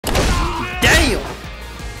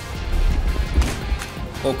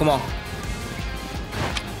Oh, come on.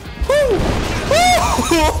 Woo! Woo!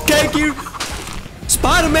 Thank you,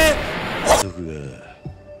 Spider-Man.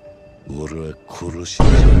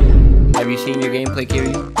 Have you seen your gameplay,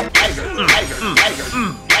 Kiryu?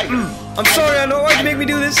 I'm sorry, I know. Why'd you make me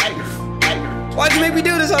do this? Why'd you make me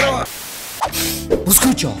do this? I don't. What's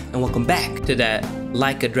good, y'all? And welcome back to that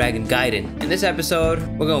Like a Dragon Gaiden. In this episode,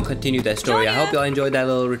 we're gonna continue that story. I hope y'all enjoyed that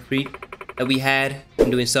little retreat that we had.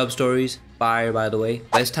 I'm doing sub-stories. Fire, by the way.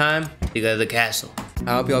 But it's time to go to the castle.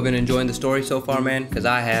 I hope y'all been enjoying the story so far, man, because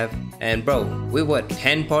I have. And bro, we're what,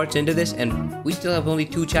 10 parts into this, and we still have only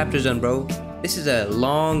 2 chapters done, bro. This is a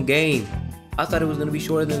long game. I thought it was gonna be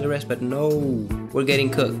shorter than the rest, but no, we're getting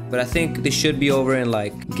cooked. But I think this should be over in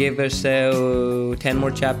like, give us 10 more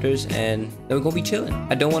chapters, and then we're gonna be chilling.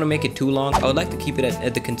 I don't want to make it too long. I would like to keep it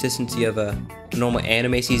at the consistency of a normal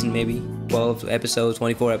anime season, maybe 12 episodes,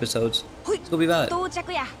 24 episodes. It's gonna be valid.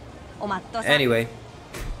 Anyway.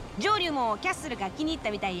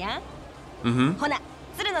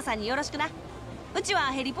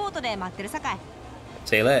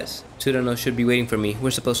 Say less. Tsurano should be waiting for me. We're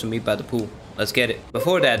supposed to meet by the pool. Let's get it.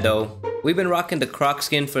 Before that though, we've been rocking the croc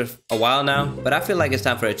skin for a while now, but I feel like it's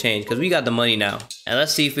time for a change because we got the money now. And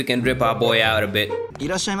let's see if we can drip our boy out a bit.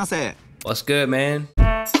 What's good, man?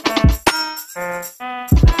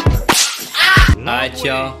 Alright,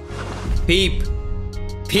 y'all. Peep.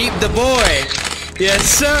 Peep the boy. Yes,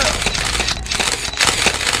 sir.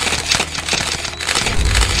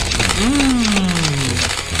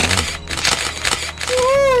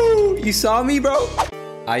 You saw me, bro?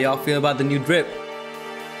 How y'all feel about the new drip?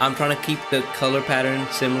 I'm trying to keep the color pattern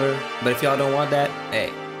similar, but if y'all don't want that, hey,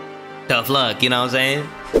 tough luck, you know what I'm saying?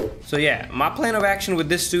 So yeah, my plan of action with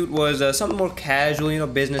this suit was something more casual, you know,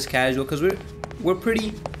 business casual, because we're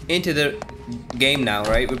pretty into the game now,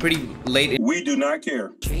 right? We're pretty late. We do not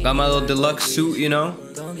care. Got my little deluxe suit, you know,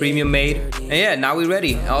 premium made. And yeah, now we're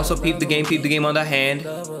ready. I also peeped the game on the hand.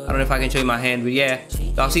 I don't know if I can show you my hand, but yeah.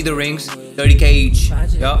 Y'all see the rings? 30K each.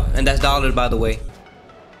 Yup, and that's dollars, by the way.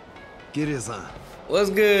 What's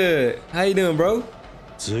good? How you doing, bro?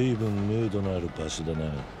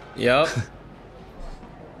 Yup.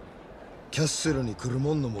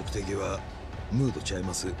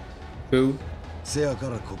 Who?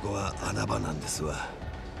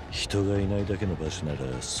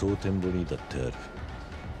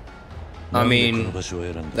 I mean,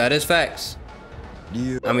 that is facts.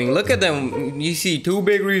 I mean, look at them. You see 2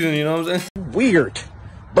 big reasons, you know what I'm saying? Weird,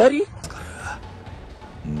 buddy.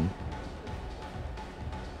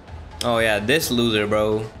 Oh yeah, this loser,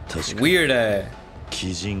 bro. Weird ass.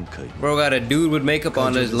 Bro got a dude with makeup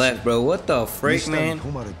on his left, bro. What the freak, man?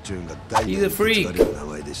 He's a freak.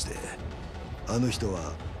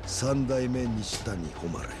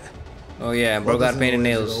 Oh yeah, bro got painted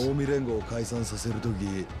nails. Bro,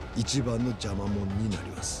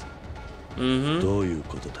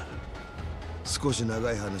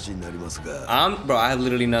 I have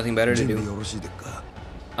literally nothing better to do.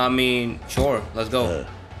 I mean, sure, let's go.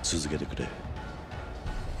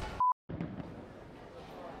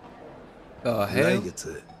 Oh, hell?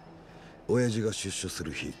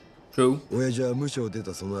 True.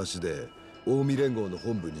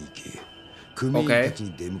 Okay.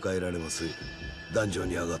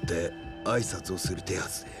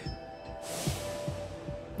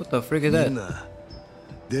 What the frick is that?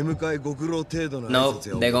 Nope,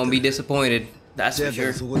 they're gonna be disappointed. That's for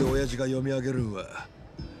sure.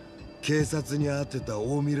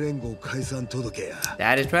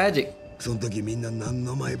 That is tragic. So wait,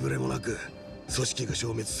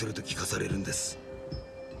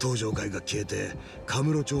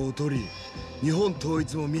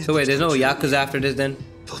 there's no yakuza after this then?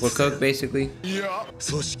 We're cooked basically?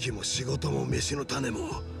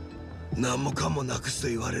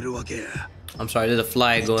 I'm sorry, there's a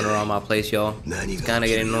fly going around my place, y'all. It's kinda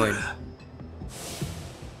getting annoying.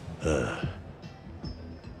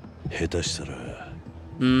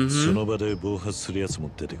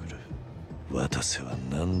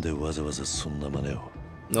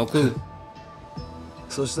 No clue.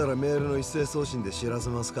 I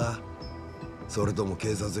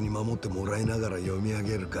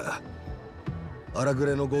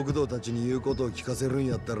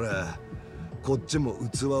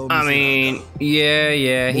mean,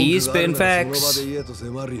 yeah, he's spitting facts.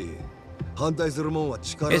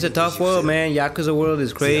 It's a tough world, man. Yakuza world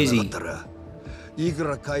is crazy.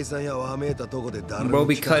 Bro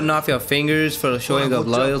be cutting off your fingers for showing of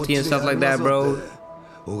loyalty and stuff like that, bro.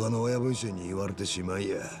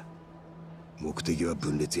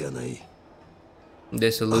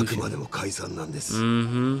 Dissolution.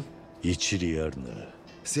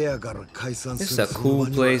 This is a cool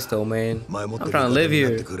place though, man. I'm trying to live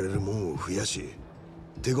here.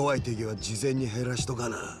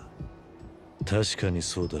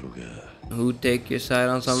 Who take your side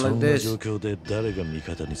on something like this? Okay.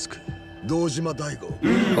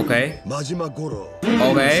 Okay.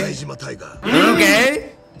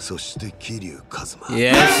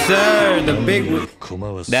 Yes, sir. The big one.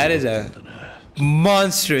 That is a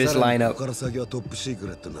monstrous lineup.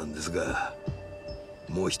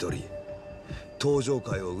 もう一人、東上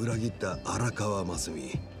会を裏切った荒川真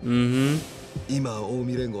澄。今、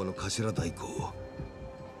近江連合の頭代行。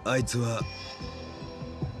あいつは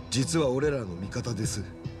実は俺らの味方です。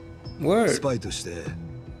スパイとして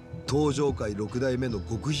東上会6代目の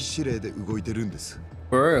極秘指令で動いてるんです。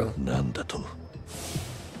なんだと？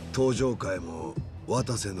東上会も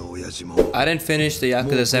渡瀬の親父も。I didn't finish the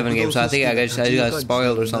Yakuza 7 game, so I think I got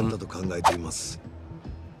spoiled or something. と考えています。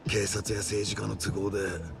警察や政治家の都合で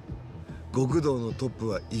極道のトップ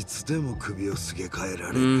はいつでも首をすげ替え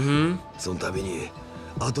られる。そのために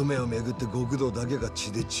跡目をめぐって極道だけが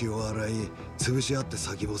血で血を洗い潰し合って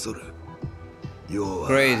先細る。要は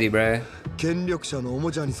権力者のお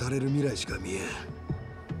もちゃにされる未来しか見えん。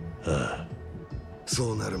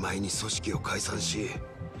そうなる前に組織を解散し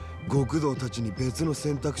極道たちに別の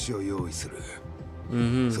選択肢を用意する。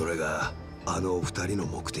それがあのお二人の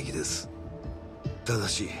目的です。ただ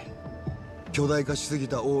し巨大化しすぎ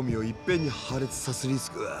た近江をいっぺんに破裂さすリ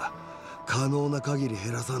スクは可能な限り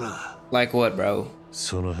減らさな。Like what, bro?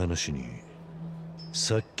 その話に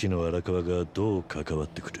さっきの荒川がどう関わっ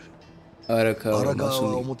てくる？荒川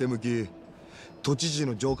は表向き都知事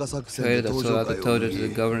の浄化作戦で東上会を売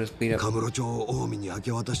りカムロ町を近江に明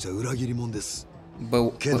け渡した裏切り者です。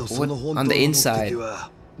けどその本当の目的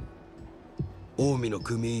は近江の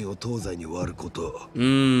組員を東西に割ること。カ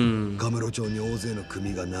ムロ町に大勢の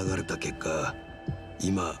組が流れた結果、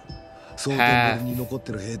今総天堀に残っ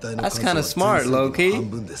てる兵隊の数は半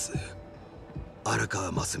分です。荒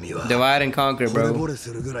川真澄は惚れ惚れす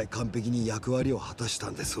るぐらい完璧に役割を果たした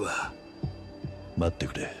んですわ。待って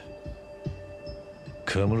くれ。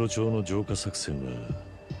カムロ町の浄化作戦は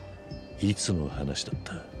いつの話だっ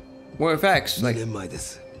た？ More facts, like 2年前で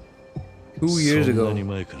す。 2 years ago. そんなに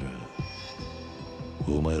前から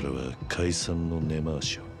お前らは解散の根回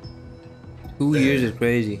しを。 2 years is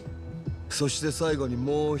crazy. そして最後に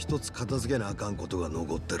もう一つ片付けなあかんことが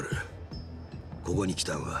残ってる。ここに来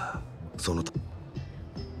たんはその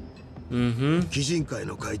鬼人会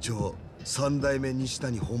の会長三代目西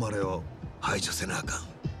谷誉を排除せなあかん。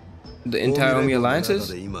 The entire Omi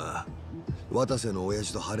alliances? 今渡瀬の親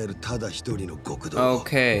父と晴れるただ一人の極道。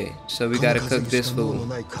 Okay, so we gotta cook this food. の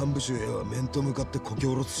ない幹部衆へは面と向かってこき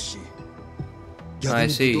下ろすし、 I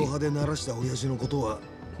see.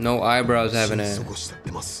 No eyebrows having it.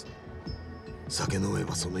 酒飲め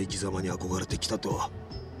ばその生き様に憧れてきたと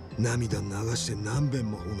涙流して何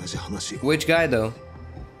遍も同じ話。 Which guy though?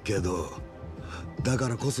 けどだか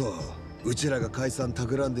らこそうちらが解散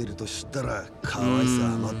企んでいると知ったら可愛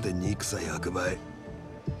さ余って憎さ100倍。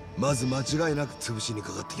まず間違いなく潰しに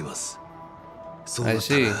かかってきます。そうなっ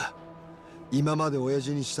たら今まで親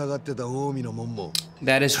父に従ってた近江の門も。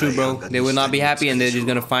 That is true, bro. They will not be happy and they're just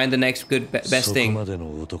gonna find the next good best thing.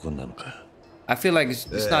 I feel like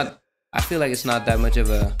it's not. I feel like it's not that much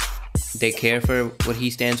of a. They care for what he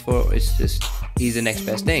stands for. It's just he's the next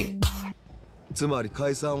best thing. つまり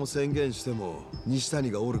解散を宣言しても西谷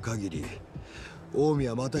がおる限り近江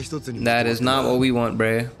はまた一つに。 That is not what we want,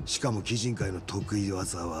 bro. しかも鬼人会の得意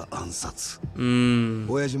技は暗殺。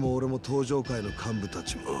親父も俺も東上会の幹部た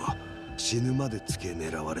ちも死ぬまで付け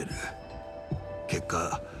狙われる。結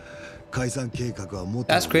果解散計画はもっ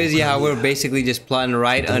と。 That's crazy how we're basically just plotting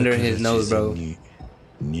right under his nose, bro.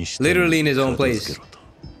 Literally in his own place.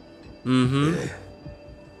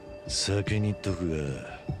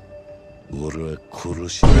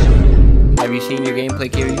 Have you seen your gameplay,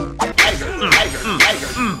 Kiri?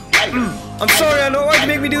 I'm sorry, I know. Why'd you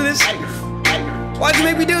make me do this? Why'd you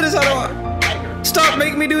make me do this? I don't. Stop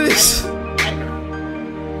making me do this.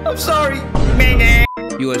 I'm sorry.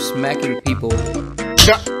 You are smacking people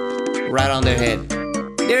right on their head.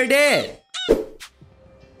 They're dead.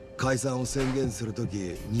 解散を宣言すると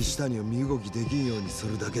き西谷を身動きできんようにす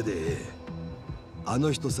るだけであ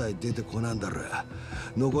の人さえ出てこなんだら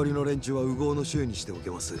残りの連中は右往の衆にしてお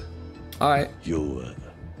けます。 Alright. 要は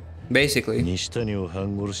Basically 西谷を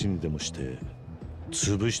半殺しにでもして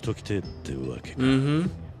潰しときてってわけか。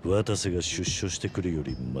渡瀬が出所してくるよ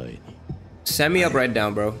り前に。 Send me up right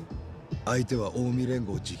down, bro. 相手は近江連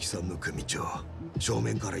合直参の組長。正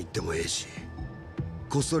面から言ってもええし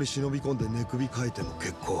こっそり忍び込んで寝首かいても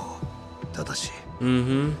結構。ただし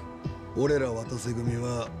俺ら渡瀬組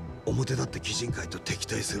は表立って鬼人会と敵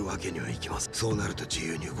対するわけにはいきます。そうなると自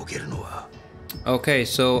由に動けるのは Okay,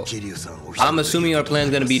 so I'm assuming our plan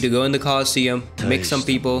is gonna be to go in the Coliseum, mix some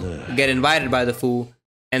people, get invited by the fool,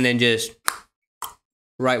 and then just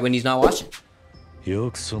right when he's not watching. よ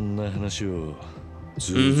くそんな話を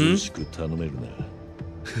ずうずうしく頼めるな。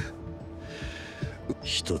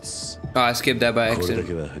一つ。Oh, I skipped that by これだ accident.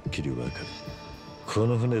 けははっきりわかる。こ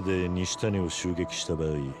の船で西谷を襲撃した場合、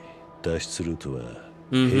脱出ルートは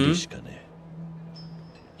ヘリしかね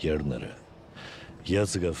え。やるなら、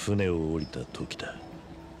奴が船を降りた時だ。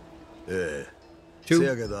ええ。せ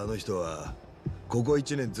やけどあの人はここ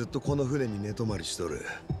1年ずっとこの船に寝泊まりしとる。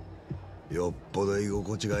よっぽど居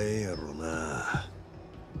心地がええんやろうな。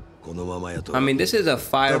このままやと。I mean, this is a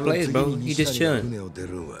fireplace, bro. He just chilling. 船を出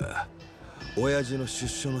るんは親父の出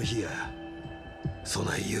所の日や。そ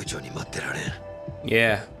ない悠長に待ってられん。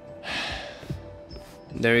Yeah.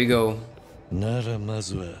 There you go. ならま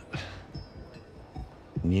ずは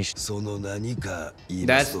西。その何か言い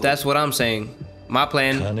ますと。That's what I'm saying. My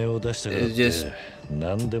plan 金を出したからっ is just て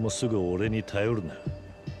何でもすぐ俺に頼るな。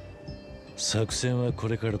作戦はこ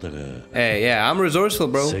れからだが。Hey, yeah, I'm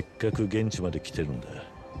resourceful, bro. せっかく現地まで来てるんだ。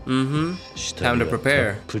Time to た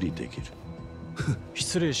prepare. っぷりできる。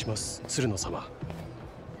失礼します、鶴野様。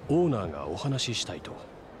オーナーがお話ししたいと。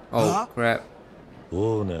Oh, crap.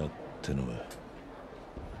 オーナーってのは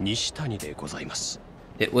西谷でございます。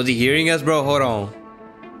Was he hearing us, bro? Hold on.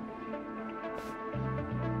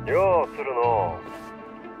 よう、鶴野。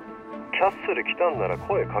キャッスル来たんなら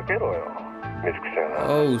声かけろよ。水くせえ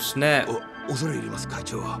な。Oh, snap. 恐れ入ります会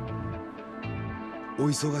長。お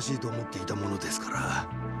忙しいと思っていたものですから。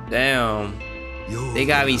Damn. They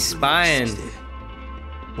got me spying.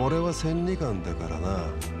 俺は千里眼だからな。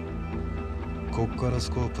こっからス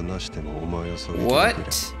コープなしでもお前をそういう。What?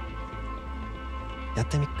 やっ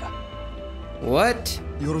てみっか。What?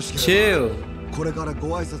 よろしければ Chill. これから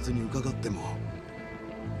ご挨拶に伺っても。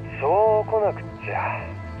そう来なくっちゃ。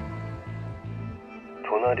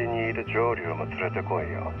隣にいる上流も連れてこい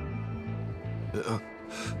よ。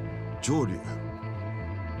上流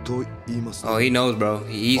と言いますと。Oh, he knows, bro.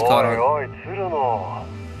 He's お caught い on. おい、鶴野。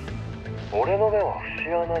俺の目は節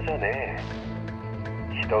穴じゃね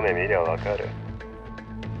え。一目見りゃわかる。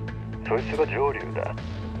そいつが上流だ。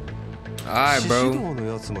Alright, 獅 bro. 子道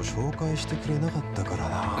のやつも紹介してくれなかったから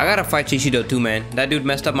な。 I gotta fight Shishido too, man. That dude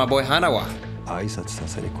messed up my boy Hanawa. 挨拶さ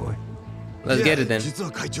せに来い。Let's get it then. 実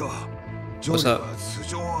は会長、上 What's 流 up? は素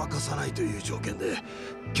性を明かさないという条件で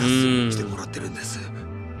キャッスルに来てもらってるんです。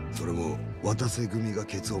それも渡瀬組が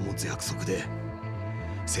ケツを持つ約束で。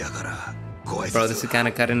せやからご挨拶 Bro, this is kind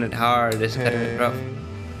of cutting it hard. This is cutting it rough.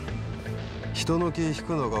 人の気引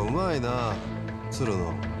くのがうまいな、鶴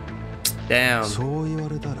野。 Damn. そう言わ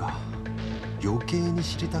れたら余計に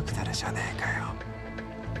知りたくなるじゃねえかよ。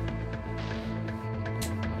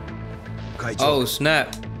会長、 Oh, snap.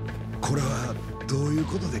 これはどういう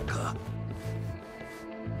ことでっか。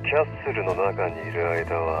キャッスルの中にいる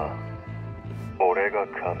間は俺が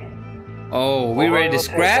神。 Oh, we ready to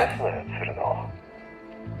scrap? 鶴野。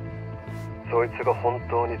そいつが本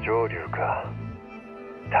当に上流か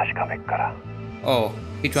確かめっから。 Oh,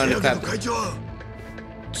 he trying せ to やけ clap. ど会長、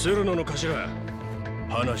鶴野の頭、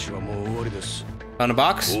話はもう終わりです。 On the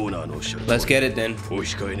box? オーナーのおっしゃる Let's 通り get it then. お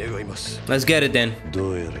控え願います。 Let's get it then.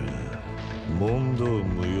 どうやら問答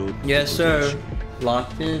無用ってこと Yes, でし sir. ょ。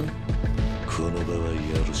 Locked in. この場は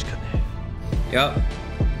やるしかね Yup. え。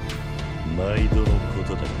毎度のこ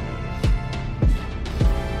とだ。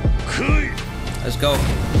来い。 Let's go.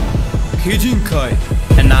 Kijinkai.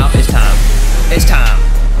 And now it's time. It's time.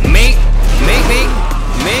 Make.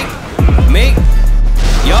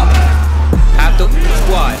 Yup. Have to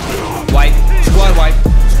squad. Wipe. Squad wipe.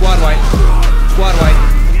 Squad wipe. Squad wipe.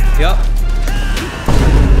 Yup.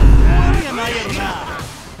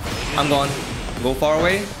 I'm going. Go far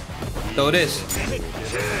away. Throw this.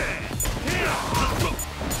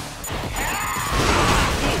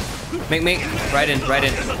 Make. Right in. Yup.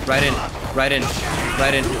 Right in.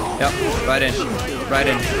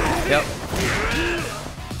 Yup.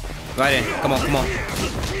 Right in. Come on.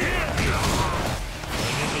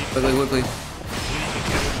 Quickly.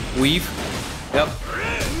 Weave. Yep.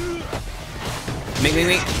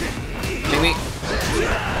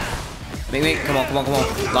 Make. Come on.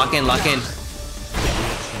 Lock in.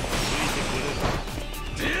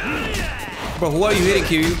 Bro, who are you hitting,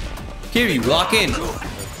 Kiryu? Kiryu, lock in.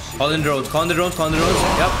 Call in drones. Yep.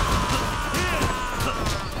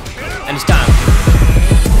 And it's time.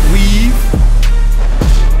 Weave.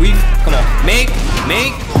 Come on. Make.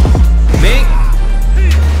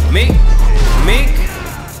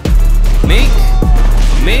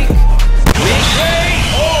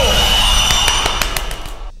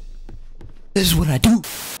 This is what I do.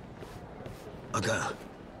 あかん。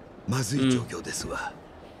まずい状況ですわ。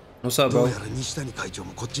What's up, ど bro? うやら西谷会長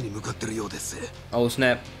もこっちに向かってるようです。 Oh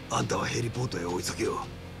snap. あんたはヘリポートへ追い急げよ。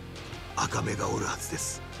赤目がおるはずで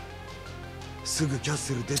す。すぐキャッ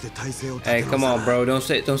スル出て体勢を立 Hey, て come 直 on, さ bro.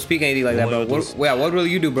 Don't speak anything like that, bro. What will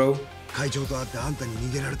you do, bro? 会長と会ってあんたに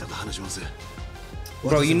逃げられたと話します。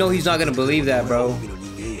 Bro, you know he's not gonna believe that, bro. 海の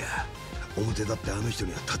人間や。表だってあの人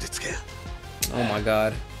には立てつけ。 Oh my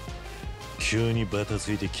god. 急にバタ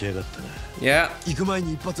ついてきやがったな。 Yeah. 行く前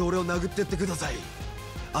に一発俺を殴ってってください。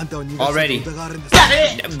あんたを逃がす Already. 疑われるんです。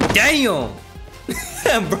 Damn.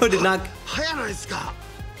 Bro did not. 早ないですか。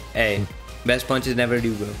 Hey, best punches never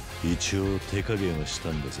do, bro. 一応手加減はした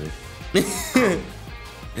んだぜ。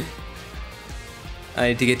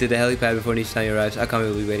I need to get to the helipad before Nishitani arrives. I can't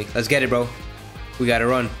be waiting. Let's get it, bro. We gotta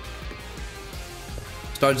run.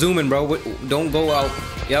 Start zooming, bro. Don't go out.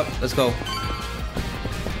 Yep, let's go.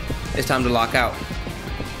 It's time to lock out.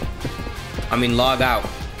 I mean, log out,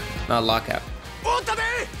 not lock out.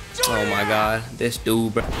 Oh my god, this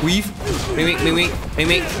dude, bro. Weave. Make.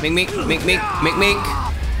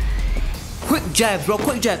 Quick jabs, bro.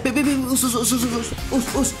 Quick jab. You know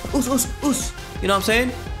what I'm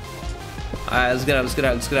saying? Alright, let's get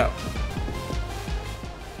out.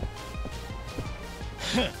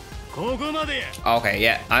 Okay,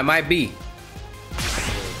 yeah, I might be.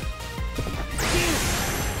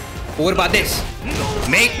 But what about this?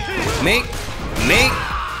 Make.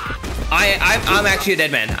 I'm actually a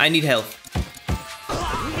dead man. I need health.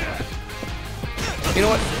 You know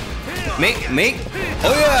what? Make.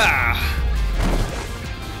 Oh yeah.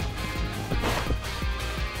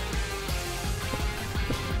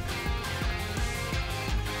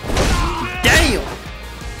 Damn.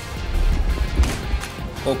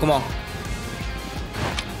 Oh, come on.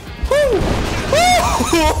 Woo!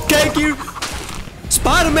 Woo! Thank you.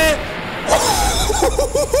 Spider-Man.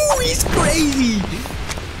 Oh, he's crazy.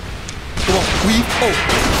 Come on, weave. Oh.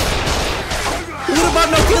 What about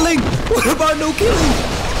no killing? What about no killing?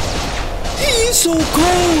 He is so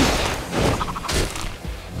cold.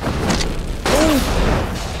 Oh.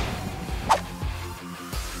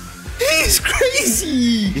 He's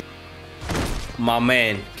crazy. My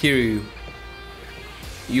man, Kiryu.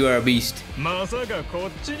 You are a beast.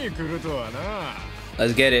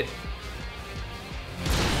 Let's get it.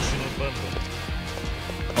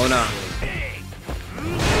 Oh no.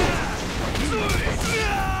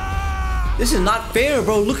 This is not fair,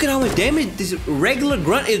 bro. Look at how much damage this regular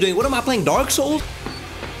grunt is doing. What am I playing? Dark Souls?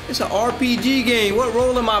 It's an RPG game. What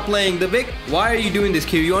role am I playing? The big. Why are you doing this,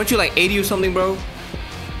 Kiryu? Aren't you like 80 or something, bro?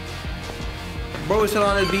 Bro is still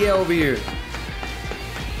on his BL over here.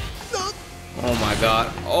 Oh my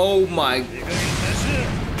god. Oh my.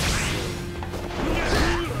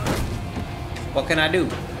 What can I do?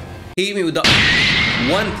 He hit me with the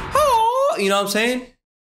one. Oh, you know what I'm saying?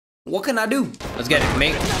 What can I do? Let's get it.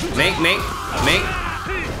 Make.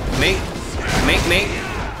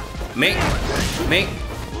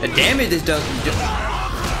 The damage this does.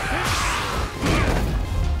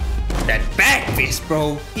 That back fist,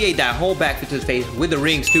 bro. He ate that whole back fist to his face with the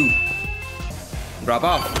rings too. Drop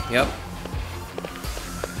off. Yep.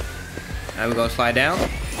 Now we're gonna slide down.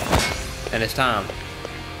 And it's time.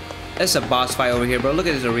 It's a boss fight over here, bro. Look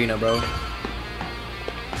at this arena, bro.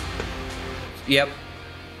 Yep.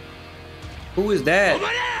 Who is that?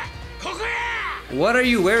 What are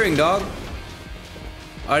you wearing, dog?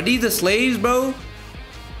 Are these the slaves, bro?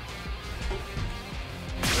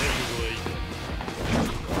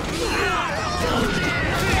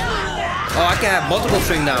 Oh, I can have multiple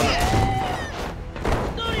string down.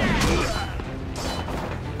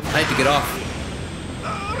 I need to get off.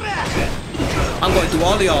 I'm going through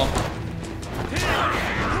all of y'all.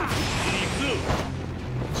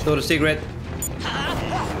 Throw the cigarette.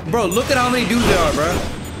 Bro, look at how many dudes there are, bro.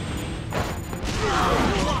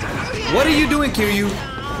 What are you doing, Kiryu?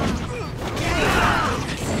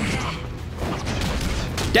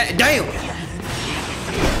 Damn!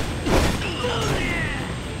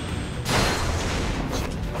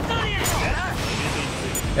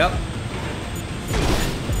 Yep.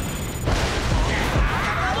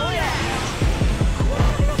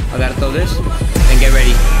 I gotta throw this and get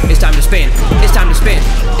ready. It's time to spin. It's time to spin.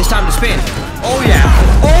 It's time to spin. Oh yeah.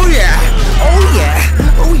 Oh yeah. Oh yeah.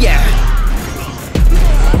 Oh yeah.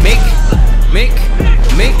 Make.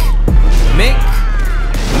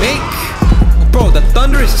 Bro, the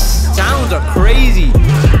thunderous sounds are crazy.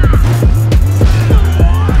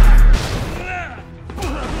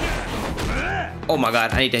 Oh my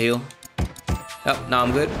god, I need to heal. Yep, now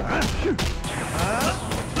I'm good.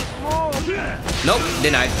 Nope,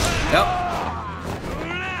 denied. Yep.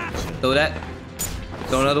 Throw that.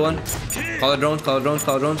 Throw another one. Call the drones, call the drones,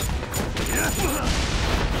 call the drones.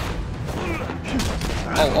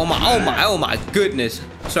 Oh my goodness.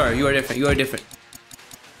 Sorry, you are different, you are different.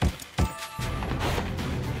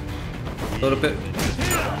 Throw the pit.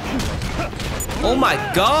 Oh my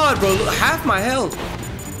god, bro, look, half my health.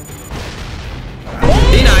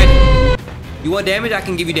 Denied. You want damage? I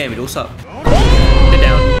can give you damage. What's up? Sit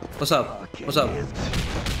down. What's up? What's up?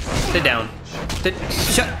 Sit down.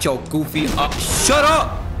 Shut your goofy up. Shut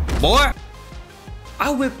up, boy. I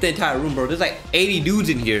whipped the entire room, bro. There's like 80 dudes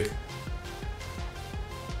in here.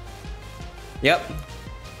 Yep.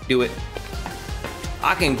 Do it.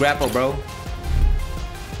 I can grapple, bro.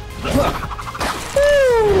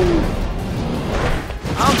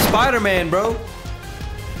 I'm Spider-Man, bro.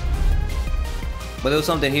 But there was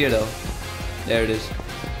something here, though. There it is.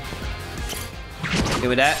 Give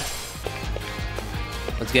me that.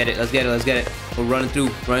 Let's get it. Let's get it. Let's get it. We're running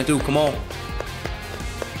through. Running through. Come on.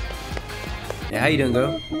 Yeah, how you doing,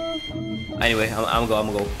 girl? Anyway, I'm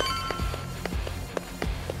gonna go.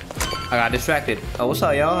 I got distracted. Oh, what's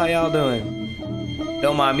up, y'all? How y'all doing?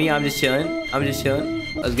 Don't mind me. I'm just chilling. I'm just chilling.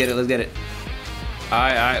 Let's get it. Let's get it. All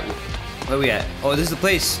right, all right. Where we at? Oh, this is the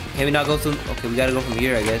place. Can we not go through? Okay, we gotta go from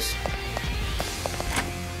here, I guess.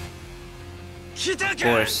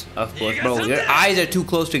 Of course, bro. Your eyes are too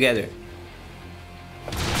close together.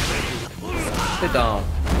 Sit down.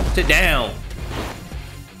 Sit down.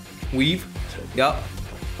 Weave. Yup.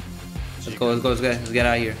 Let's go, let's go, let's get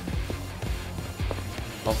out of here.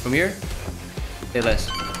 Oh, from here? Say less.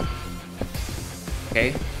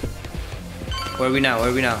 Okay. Where are we now? Where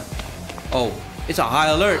are we now? Oh, it's a high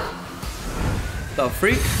alert. The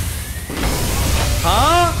freak?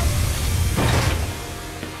 Huh?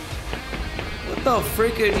 What the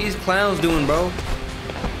freak are these clowns doing, bro?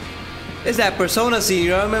 It's that Persona scene,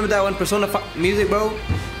 you know? Remember that one Persona music, bro?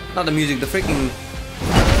 Not the music, the freaking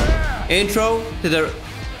intro to the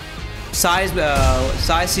Sai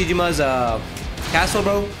Sijima's castle,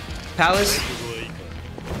 bro. Palace.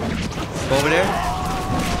 Go over there.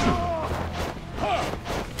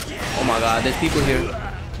 Oh my god, there's people here.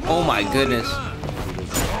 Oh my goodness.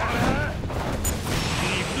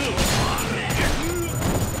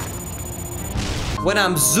 When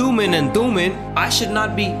I'm zooming and dooming, I should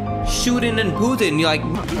not be shooting and booting. You're like,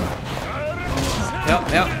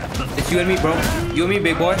 yep. It's you and me, bro. You and me,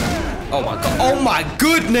 big boy. Oh my god. Oh my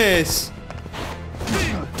goodness.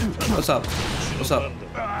 What's up? What's up?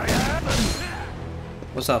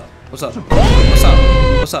 What's up? What's up? What's up?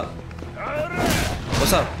 What's up?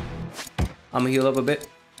 What's up? I'm gonna heal up a bit.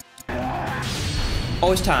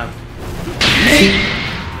 Oh, it's time.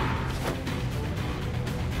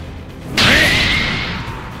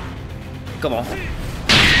 Come on.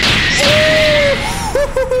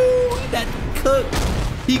 Oh, that cooked.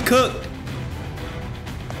 He cooked.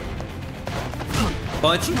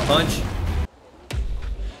 Punch, punch.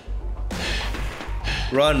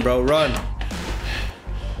 Run, bro, run.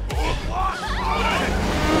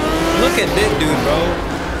 Look at this dude, bro.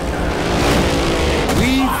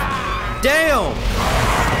 Weave. Damn.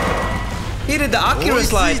 He did the Akira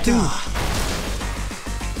slide too.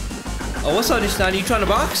 Oh, what's up, Nishitani? You trying to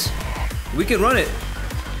box? We can run it.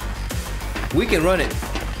 We can run it.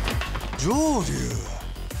 上流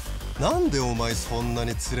なんでお前そんな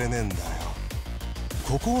に釣れねえんだよ。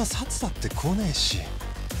ここは札だって来ねえし、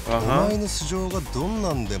お前の素性がどん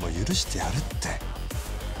なんでも許してやるって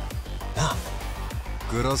な。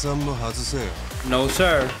グラさんも外せよ。 No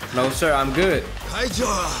sir, no sir, I'm good. 会長、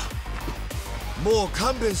もう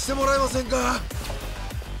勘弁してもらえませんか。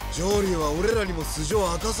ジョーリーは俺らにも素性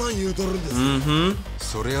明かさん言うとるんで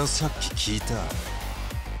す。それはさっき聞いた。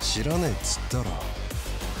知らねえっつったろ。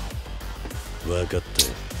分かっ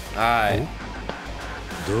た。はい。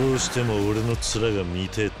どうしても俺の面が見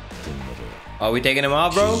てってんなら。Are we taking him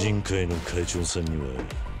off, bro? 婦人会の会長さんには。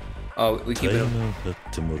Oh, we keep it. タイマー張っ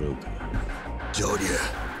てもらうか。ジョーリー。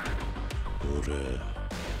俺。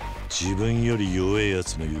自分より弱いや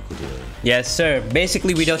つの言うことだ。 Yes, sir.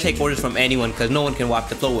 Basically, we don't take orders from anyone because no one can wipe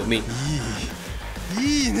the floor with me.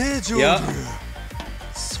 いいね、ジョーリー。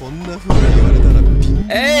そんな風に言われたらビンビン。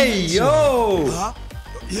Hey, yo!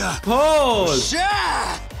 いや、Pause! シャー！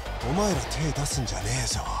お前ら手出すんじゃねえ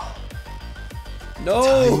ぞ。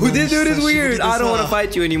No, this dude is weird. I don't want to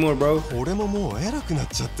fight you anymore, bro. 俺ももう偉くなっ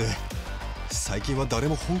ちゃって。最近は誰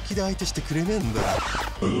も本気で相手してくれねえんだ。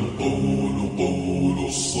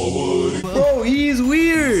Bro, he's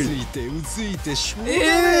weird. ついてうついてしょうがね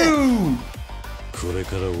え。Ew. これ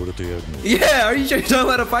から俺とやるの。Yeah, are you sure you're talking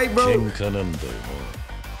about a fight, bro? 喧嘩なんだよな。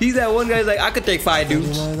He's that one guy's like, I could take 5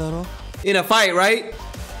 dudes in a fight, right?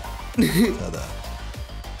 ただ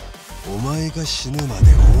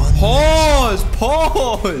Pause!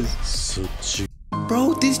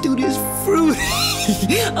 Bro, this dude is fruity.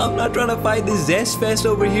 I'm not trying to fight this Zest Fest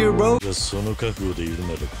over here, bro.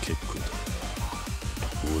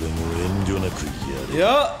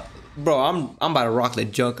 Yeah. Bro, I'm about to rock the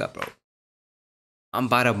junk up, bro. I'm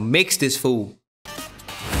about to mix this fool.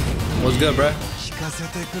 What's good, bro?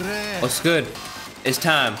 What's good? It's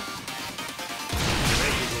time.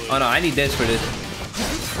 Oh no, I need this for this.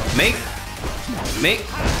 Make.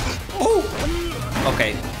 Oh.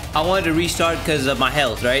 Okay. I wanted to restart because of my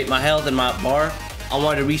health, right? My health and my bar. I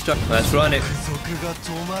wanted to restart. Let's run it.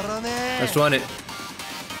 Let's run it.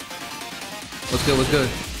 What's good? What's good?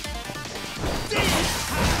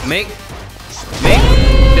 Make.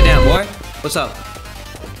 Sit down, boy. What's up?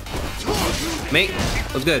 Make.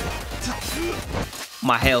 What's good?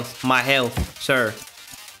 My health, sir.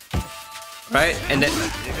 Right? And then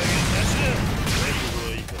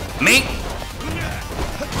Make.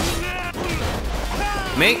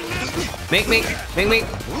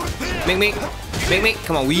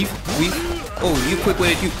 Come on, weave. Oh, you quick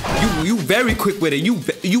with it. You very quick with it.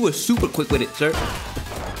 You were super quick with it, sir.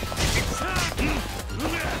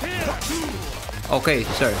 Okay,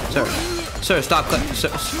 sir, stop cutting.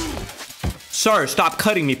 Sir, stop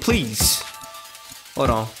cutting me, please. Hold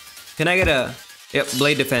on. Can I get a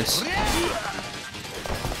blade defense?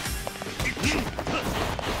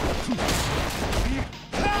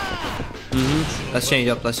 Let's change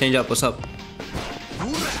up. What's up?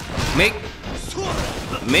 Make.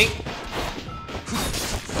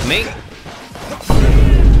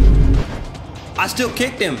 I still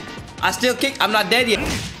kicked him. I'm not dead yet.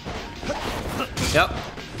 Yep.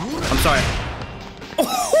 I'm sorry.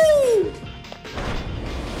 Oh!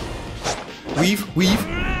 Weave. Woo!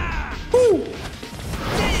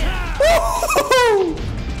 Woo!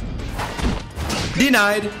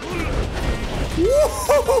 Denied.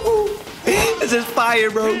 Woo! This is fire,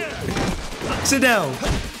 bro. Sit down.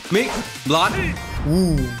 Make. Block.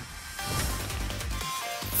 Woo.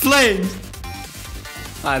 Flames.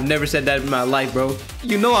 I've never said that in my life, bro.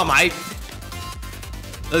 You know I'm hyped.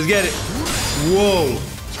 Let's get it. Whoa.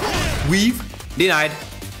 Weave. Denied.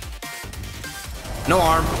 No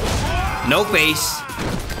arm. No face.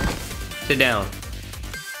 Sit down.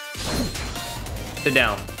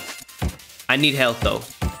 I need health, though.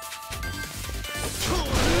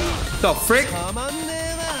 The frick?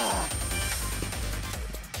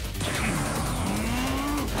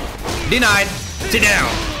 Denied. Sit down,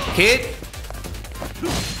 kid.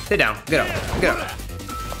 Sit down. Get up.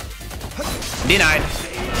 Denied.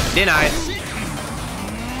 Sit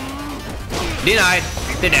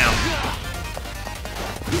down.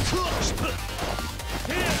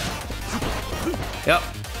 Yep.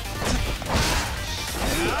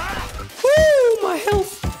 Woo, my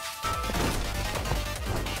health.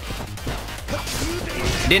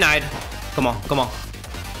 Denied. Come on.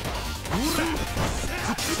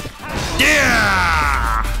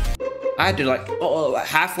 Yeah! I had to like,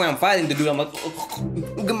 halfway I'm fighting the dude. I'm like,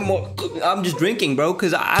 give me more. I'm just drinking, bro,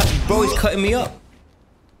 because bro, he's cutting me up.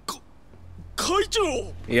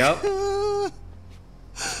 Yep.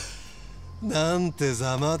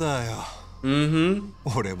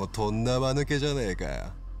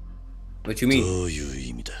 What you mean?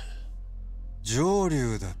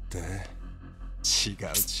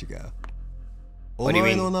 What do you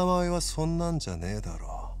mean?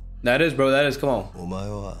 That is, bro, that is, come on.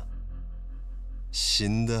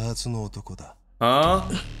 Huh?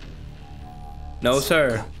 No,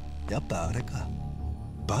 sir.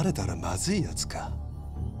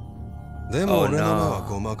 Oh, no.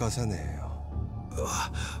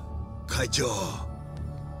 会長、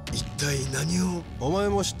一体何を？お前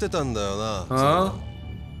も知ってたんだよな。Huh?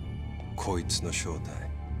 こいつの正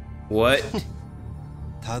体。What?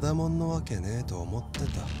 ただもんのわけねえと思って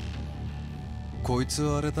た。こいつ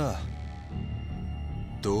はあれだ。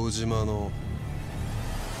堂島の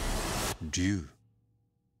竜。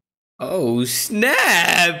Oh,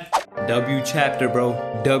 snap! W chapter, bro.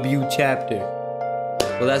 W chapter.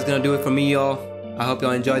 Well, that's gonna do it for me, y'all. I hope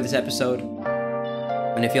y'all enjoyed this episode.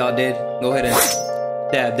 And if y'all did, go ahead and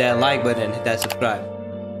tap that like button and hit that subscribe.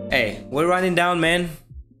 Hey, we're running down, man.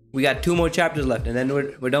 We got 2 more chapters left, and then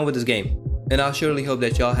we're done with this game. And I'll surely hope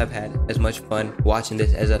that y'all have had as much fun watching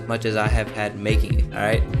this as much as I have had making it,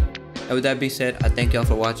 alright? And with that being said, I thank y'all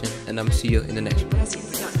for watching, and I'm gonna see you in the next one.